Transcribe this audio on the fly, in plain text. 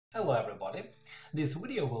Hello everybody! This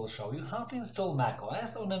video will show you how to install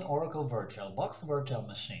macOS on an Oracle Virtualbox virtual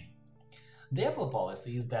machine. The Apple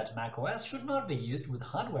policy is that macOS should not be used with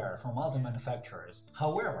hardware from other manufacturers.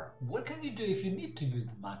 However, what can you do if you need to use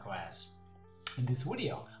the macOS? In this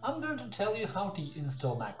video, I'm going to tell you how to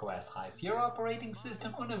install macOS High Sierra operating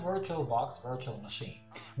system on a Virtualbox virtual machine,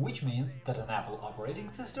 which means that an Apple operating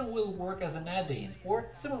system will work as an add-in or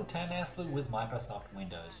simultaneously with Microsoft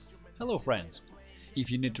Windows. Hello friends! If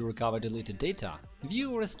you need to recover deleted data,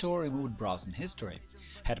 view or restore removed browsing history,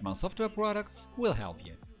 Hetman Software Products will help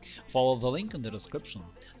you. Follow the link in the description,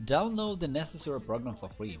 download the necessary program for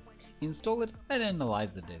free, install it and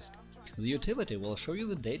analyze the disk. The utility will show you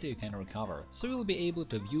the data you can recover, so you'll be able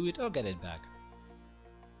to view it or get it back.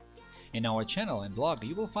 In our channel and blog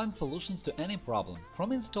you will find solutions to any problem,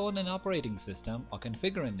 from installing an operating system or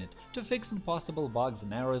configuring it to fixing possible bugs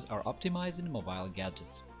and errors or optimizing mobile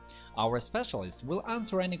gadgets. Our specialists will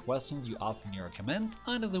answer any questions you ask in your comments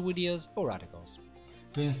under the videos or articles.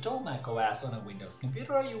 To install macOS on a Windows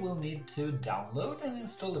computer, you will need to download and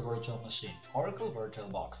install a virtual machine, Oracle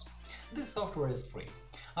Virtualbox. This software is free.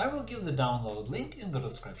 I will give the download link in the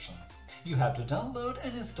description. You have to download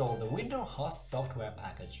and install the Windows host software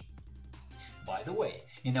package. By the way,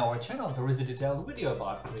 in our channel there is a detailed video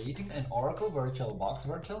about creating an Oracle Virtualbox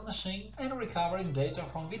virtual machine and recovering data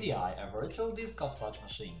from VDI, a virtual disk of such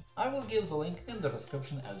machine. I will give the link in the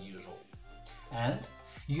description as usual. And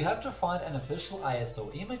you have to find an official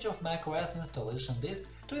ISO image of macOS installation disk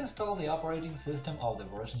to install the operating system of the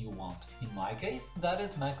version you want. In my case, that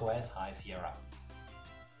is macOS High Sierra.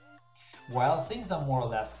 While things are more or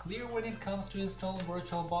less clear when it comes to installing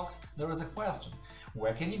VirtualBox, there is a question: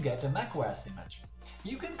 where can you get a macOS image?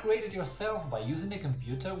 You can create it yourself by using a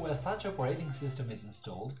computer where such operating system is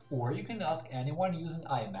installed, or you can ask anyone using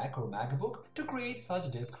iMac or MacBook to create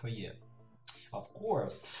such disk for you. Of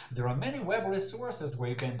course, there are many web resources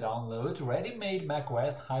where you can download ready-made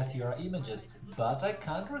macOS High Sierra images, but I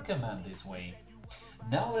can't recommend this way.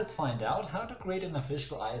 Now let's find out how to create an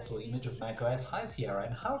official ISO image of macOS High Sierra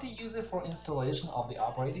and how to use it for installation of the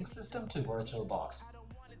operating system to VirtualBox.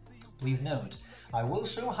 Please note, I will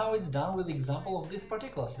show how it's done with the example of this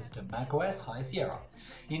particular system, macOS High Sierra.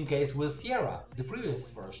 In case with Sierra, the previous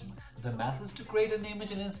version, the methods to create an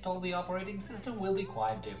image and install the operating system will be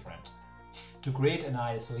quite different. To create an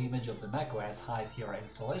ISO image of the macOS High Sierra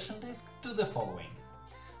installation disk, do the following.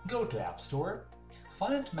 Go to App Store,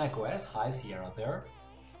 find macOS High Sierra there,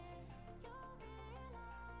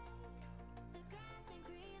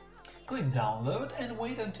 click Download and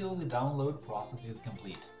wait until the download process is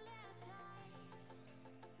complete.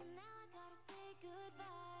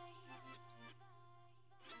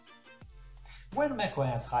 When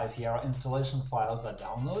macOS High Sierra installation files are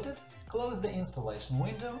downloaded, close the installation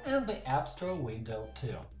window and the App Store window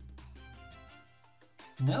too.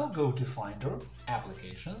 Now go to Finder,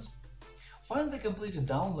 Applications, find the completed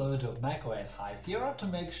download of macOS High Sierra to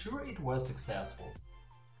make sure it was successful.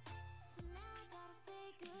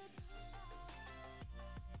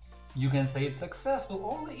 You can say it's successful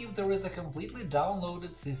only if there is a completely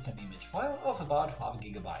downloaded system image file of about 5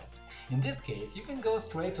 GB. In this case, you can go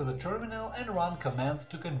straight to the terminal and run commands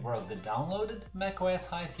to convert the downloaded macOS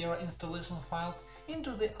High Sierra installation files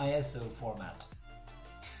into the ISO format.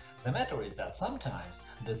 The matter is that sometimes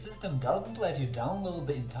the system doesn't let you download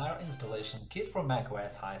the entire installation kit for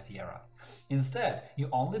macOS High Sierra. Instead, you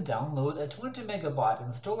only download a 20 MB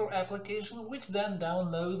installer application, which then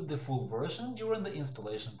downloads the full version during the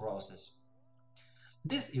installation process.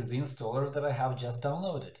 This is the installer that I have just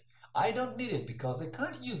downloaded. I don't need it because I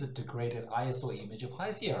can't use it to create an ISO image of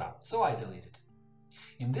High Sierra, so I delete it.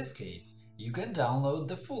 In this case, you can download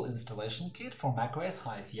the full installation kit for macOS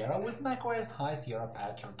High Sierra with macOS High Sierra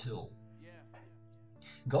Patcher tool.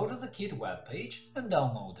 Go to the kit webpage and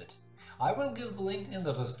download it. I will give the link in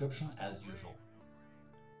the description as usual.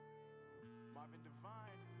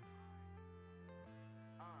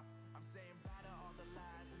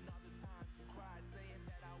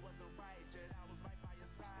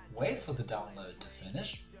 Wait for the download to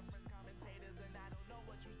finish.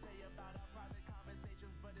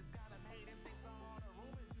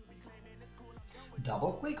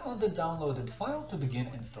 Double-click on the downloaded file to begin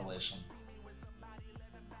installation.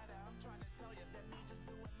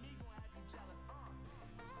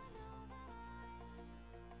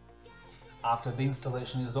 After the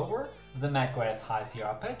installation is over, the macOS High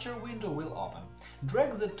Sierra Patcher window will open.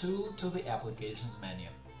 Drag the tool to the Applications menu.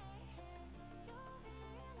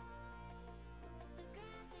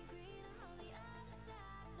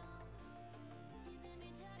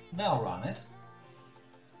 Now run it.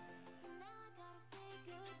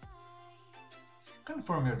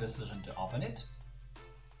 Confirm your decision to open it.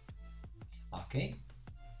 OK.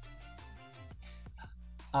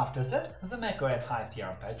 After that, the macOS High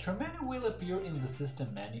Sierra Patcher menu will appear in the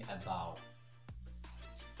System menu above.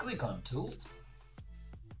 Click on Tools.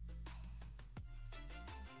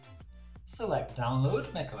 Select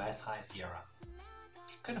Download macOS High Sierra.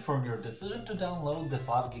 Confirm your decision to download the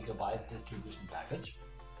 5 GB distribution package.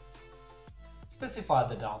 Specify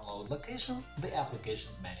the download location, the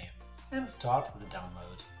Applications menu, and start the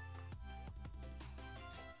download.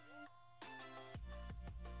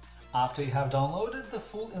 After you have downloaded the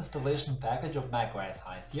full installation package of macOS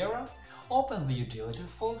High Sierra, open the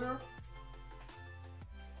Utilities folder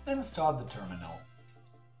and start the terminal.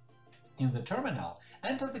 In the terminal,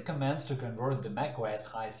 enter the commands to convert the macOS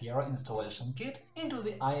High Sierra installation kit into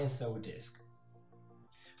the ISO disk.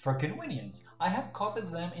 For convenience, I have copied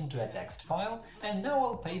them into a text file and now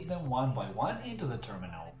I'll paste them one by one into the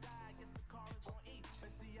terminal.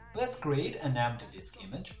 Let's create an empty disk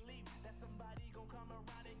image.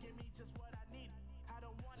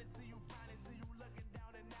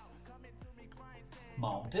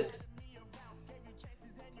 Mount it.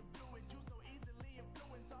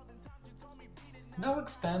 Now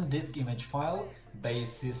expand disk image file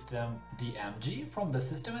base system DMG from the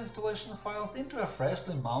system installation files into a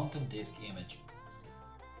freshly mounted disk image.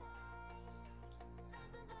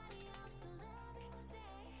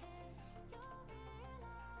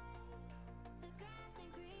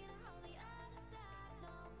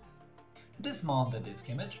 Dismount the disk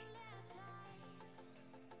image.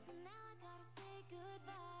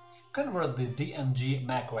 Convert the DMG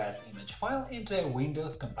macOS image file into a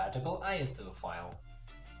Windows-compatible ISO file.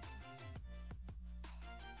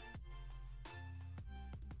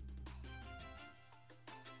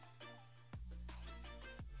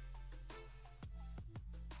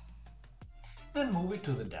 And move it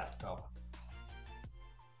to the desktop.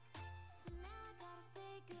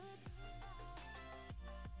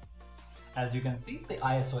 As you can see, the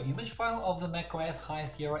ISO image file of the macOS High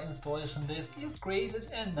Sierra installation disk is created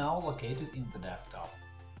and now located in the desktop.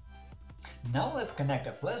 Now let's connect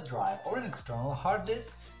a flash drive or an external hard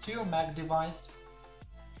disk to your Mac device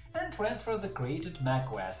and transfer the created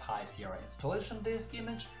macOS High Sierra installation disk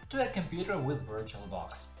image to a computer with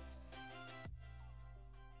Virtualbox.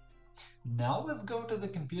 Now let's go to the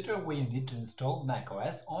computer where you need to install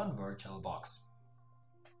macOS on Virtualbox.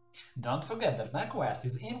 Don't forget that macOS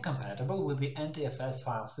is incompatible with the NTFS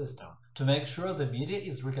file system. To make sure the media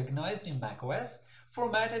is recognized in macOS,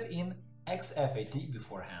 formatted in XFAT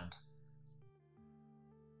beforehand.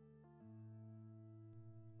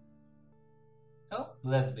 So,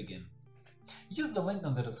 let's begin. Use the link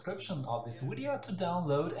in the description of this video to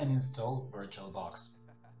download and install Virtualbox.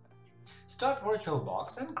 Start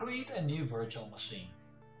Virtualbox and create a new virtual machine.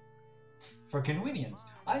 For convenience,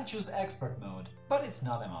 I choose Expert mode, but it's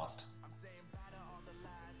not a must.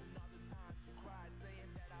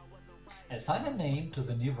 Assign a name to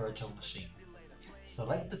the new virtual machine.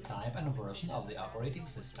 Select the type and version of the operating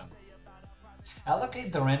system.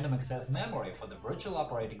 Allocate the random access memory for the virtual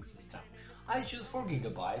operating system. I choose 4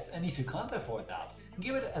 GB, and if you can't afford that,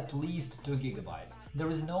 give it at least 2 GB. There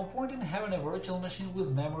is no point in having a virtual machine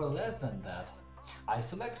with memory less than that. I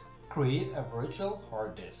select Create a virtual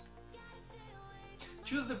hard disk.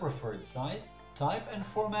 Choose the preferred size, type and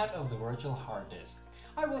format of the virtual hard disk.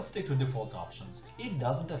 I will stick to default options. It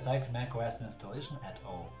doesn't affect macOS installation at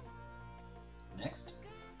all. Next.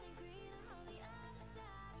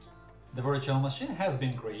 The virtual machine has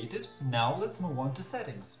been created. Now let's move on to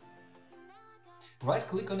Settings.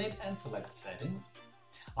 Right-click on it and select Settings.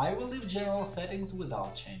 I will leave General Settings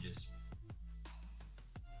without changes.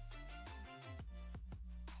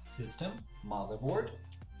 System, Motherboard.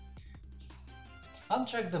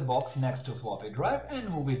 Uncheck the box next to floppy drive and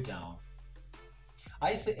move it down.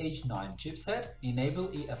 ICH9 chipset, enable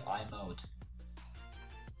EFI mode.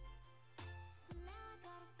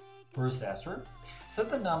 Processor. Set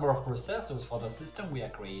the number of processors for the system we are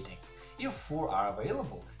creating. If 4 are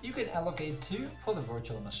available, you can allocate 2 for the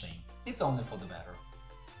virtual machine. It's only for the better.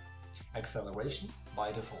 Acceleration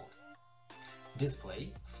by default.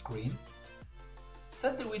 Display, screen.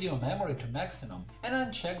 Set the video memory to maximum and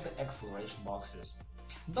uncheck the acceleration boxes.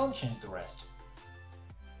 Don't change the rest.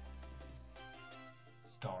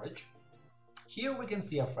 Storage. Here we can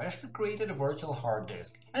see a freshly created virtual hard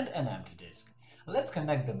disk and an empty disk. Let's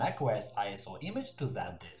connect the macOS ISO image to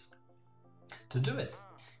that disk. To do it,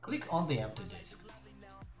 click on the empty disk.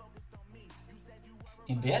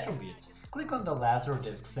 In the attributes, click on the laser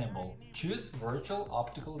disk symbol, choose Virtual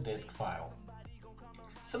Optical Disk File.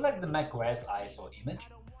 Select the macOS ISO image,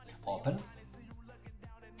 open.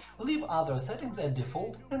 Leave other settings at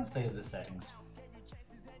default and save the settings.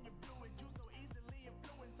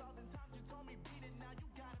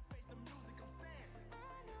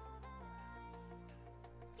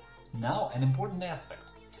 Now, an important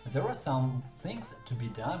aspect. There are some things to be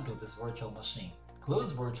done to this virtual machine.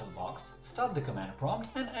 Close Virtualbox, start the command prompt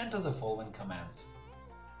and enter the following commands.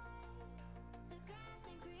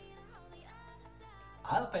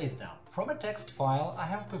 I'll paste them from a text file I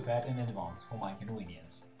have prepared in advance for my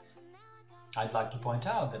convenience. I'd like to point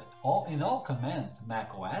out that in all commands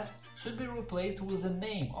macOS should be replaced with the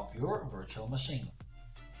name of your virtual machine.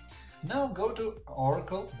 Now go to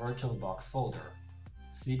Oracle Virtualbox folder.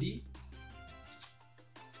 cd,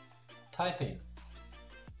 type in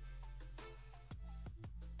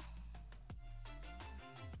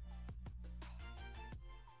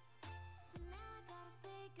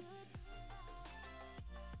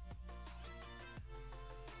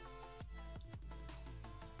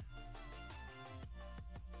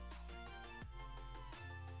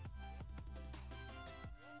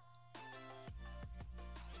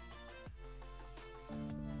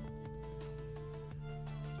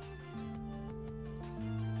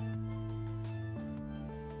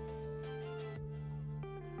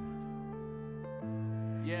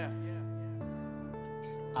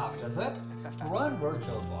After that, run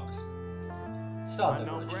Virtualbox. Start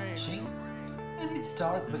the virtual machine, and it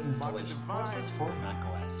starts the installation process for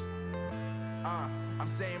macOS.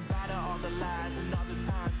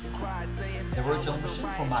 The virtual machine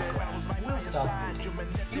for macOS will start booting.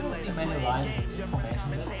 You will see many lines with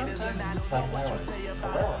information that sometimes looks like errors.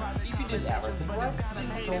 However, if you did everything right, the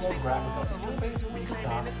installer graphical interface will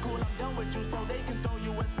start soon.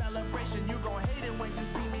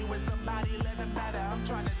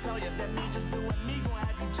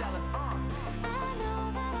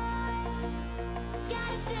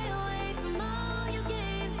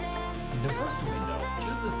 In the first window,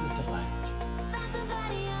 choose the system language.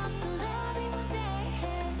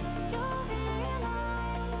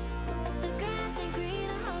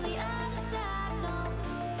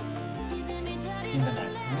 In the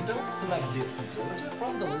next window, select Disk Utility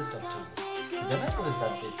from the list of tools. The matter is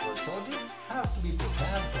that this virtual disk has to be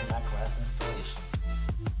prepared for macOS installation.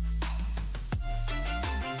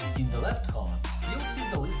 In the left column, you'll see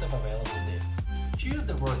the list of available disks. Choose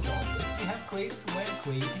the virtual disk you have created when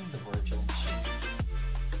creating the virtual machine.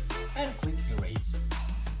 And click Erase.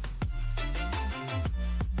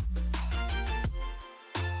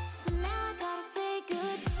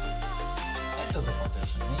 Enter the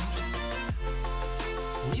partition name.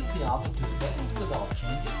 Leave the other two settings without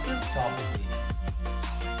changes and stop the cleaning.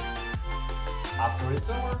 After it's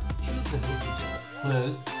over, choose the disk utility.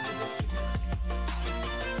 Close the disk utility.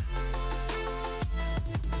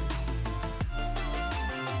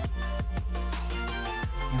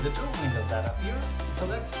 In the tool window that appears,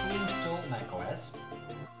 select Reinstall macOS,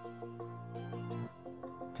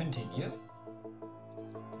 Continue,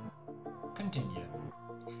 Continue,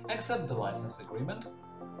 accept the license agreement,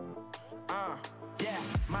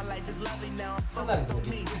 select the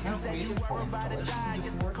disk you have created for installation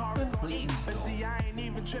before and click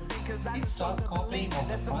Install. It starts copying all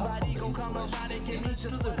the files from the installation disk image to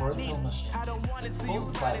the virtual machine disk,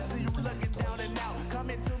 followed by the system installation.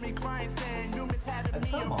 At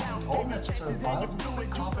some moment, all necessary files will be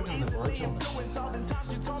copied to the virtual machine disk.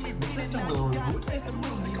 The system will reboot and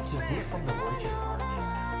will need to boot from the virtual hard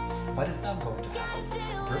disk. But it's not going to happen.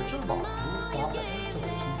 Virtualbox will start the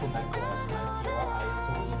installation for macOS High Sierra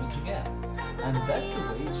ISO image again. And that's the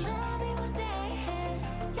way it should be.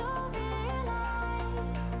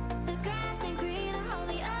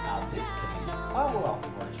 At this stage, power off the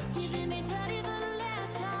virtual machine.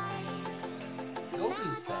 Go to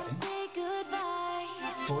its settings,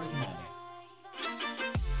 storage menu.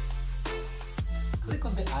 Click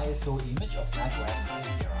on the ISO image of macOS High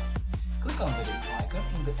Sierra. Click on the disk icon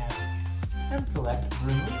in the attributes and select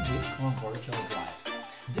Remove Disk from Virtual Drive.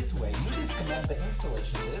 This way you disconnect the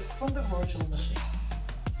installation disk from the virtual machine.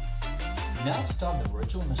 Now start the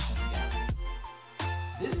virtual machine again.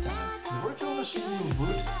 This time, the virtual machine will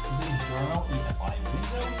boot the internal EFI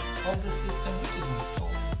window of the system which is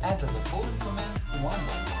installed. Enter the following commands one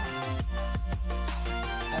by one.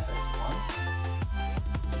 fs1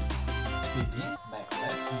 cd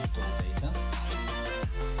macOS install data,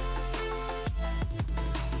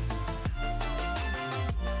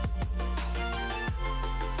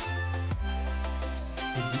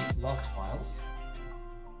 cd locked files,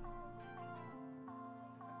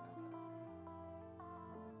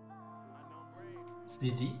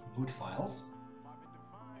 cd boot files,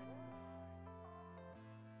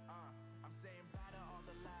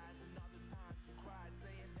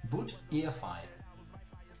 Boot EFI.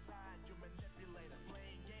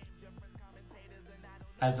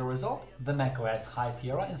 As a result, the macOS High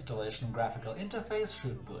Sierra installation graphical interface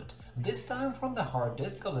should boot, this time from the hard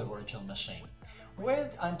disk of the virtual machine.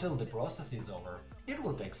 Wait until the process is over. It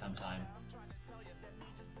will take some time.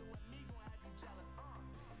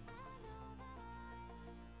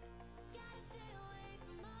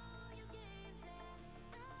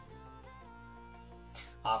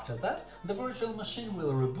 After that, the virtual machine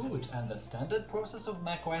will reboot and the standard process of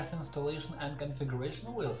macOS installation and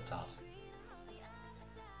configuration will start.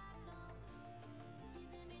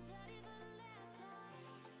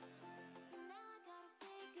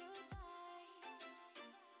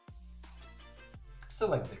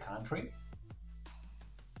 Select the country,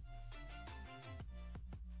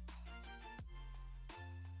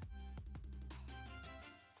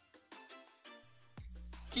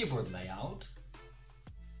 keyboard layout,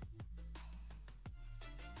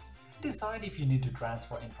 decide if you need to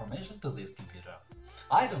transfer information to this computer.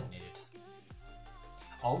 I don't need it.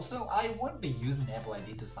 Also, I won't be using Apple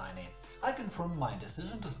ID to sign in. I confirm my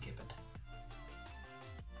decision to skip it.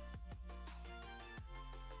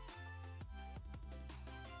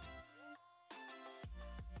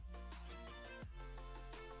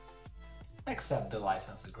 Accept the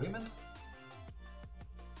license agreement.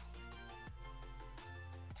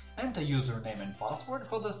 Enter username and password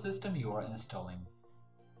for the system you are installing.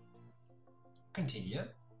 Continue.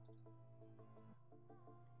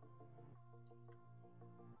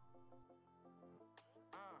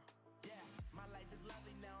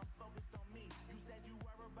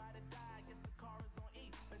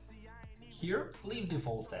 Here, leave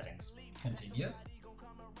default settings. Continue.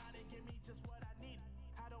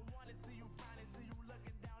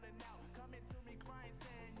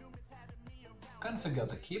 Configure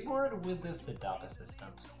the keyboard with the Setup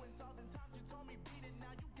Assistant.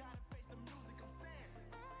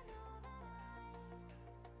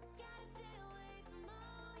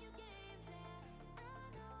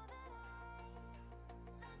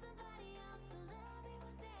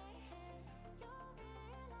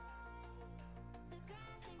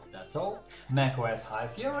 That's all. macOS High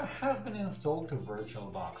Sierra has been installed to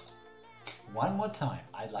Virtualbox. One more time,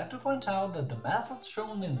 I'd like to point out that the methods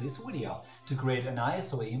shown in this video to create an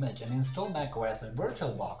ISO image and install macOS in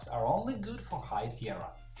Virtualbox are only good for High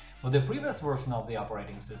Sierra. For the previous version of the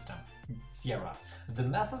operating system, Sierra, the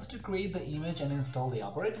methods to create the image and install the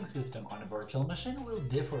operating system on a virtual machine will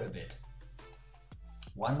differ a bit.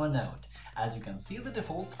 One more note, as you can see, the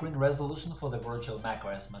default screen resolution for the virtual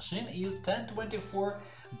macOS machine is 1024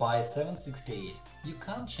 by 768. You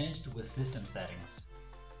can't change it with system settings.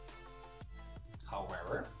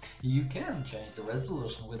 However, you can change the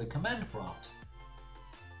resolution with a command prompt.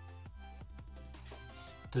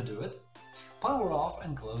 To do it, power off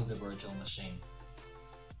and close the virtual machine.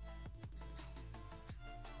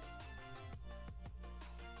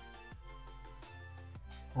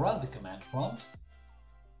 Run the command prompt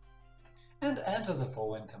and enter the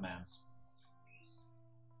following commands.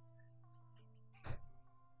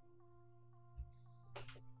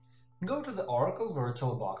 Go to the Oracle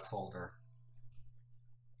VirtualBox folder.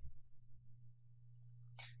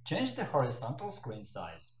 Change the horizontal screen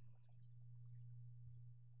size.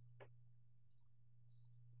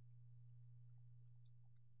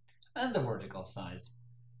 And the vertical size.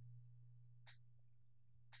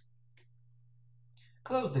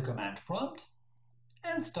 Close the command prompt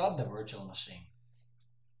and start the virtual machine.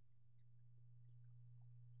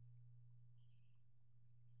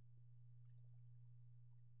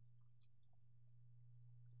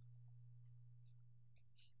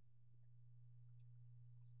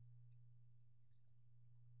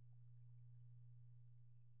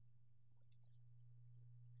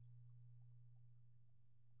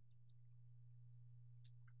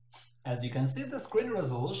 As you can see, the screen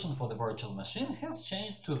resolution for the virtual machine has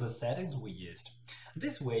changed to the settings we used.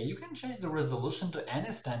 This way you can change the resolution to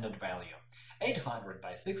any standard value: 800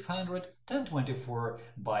 by 600, 1024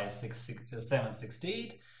 by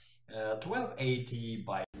 768, 1280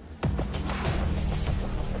 by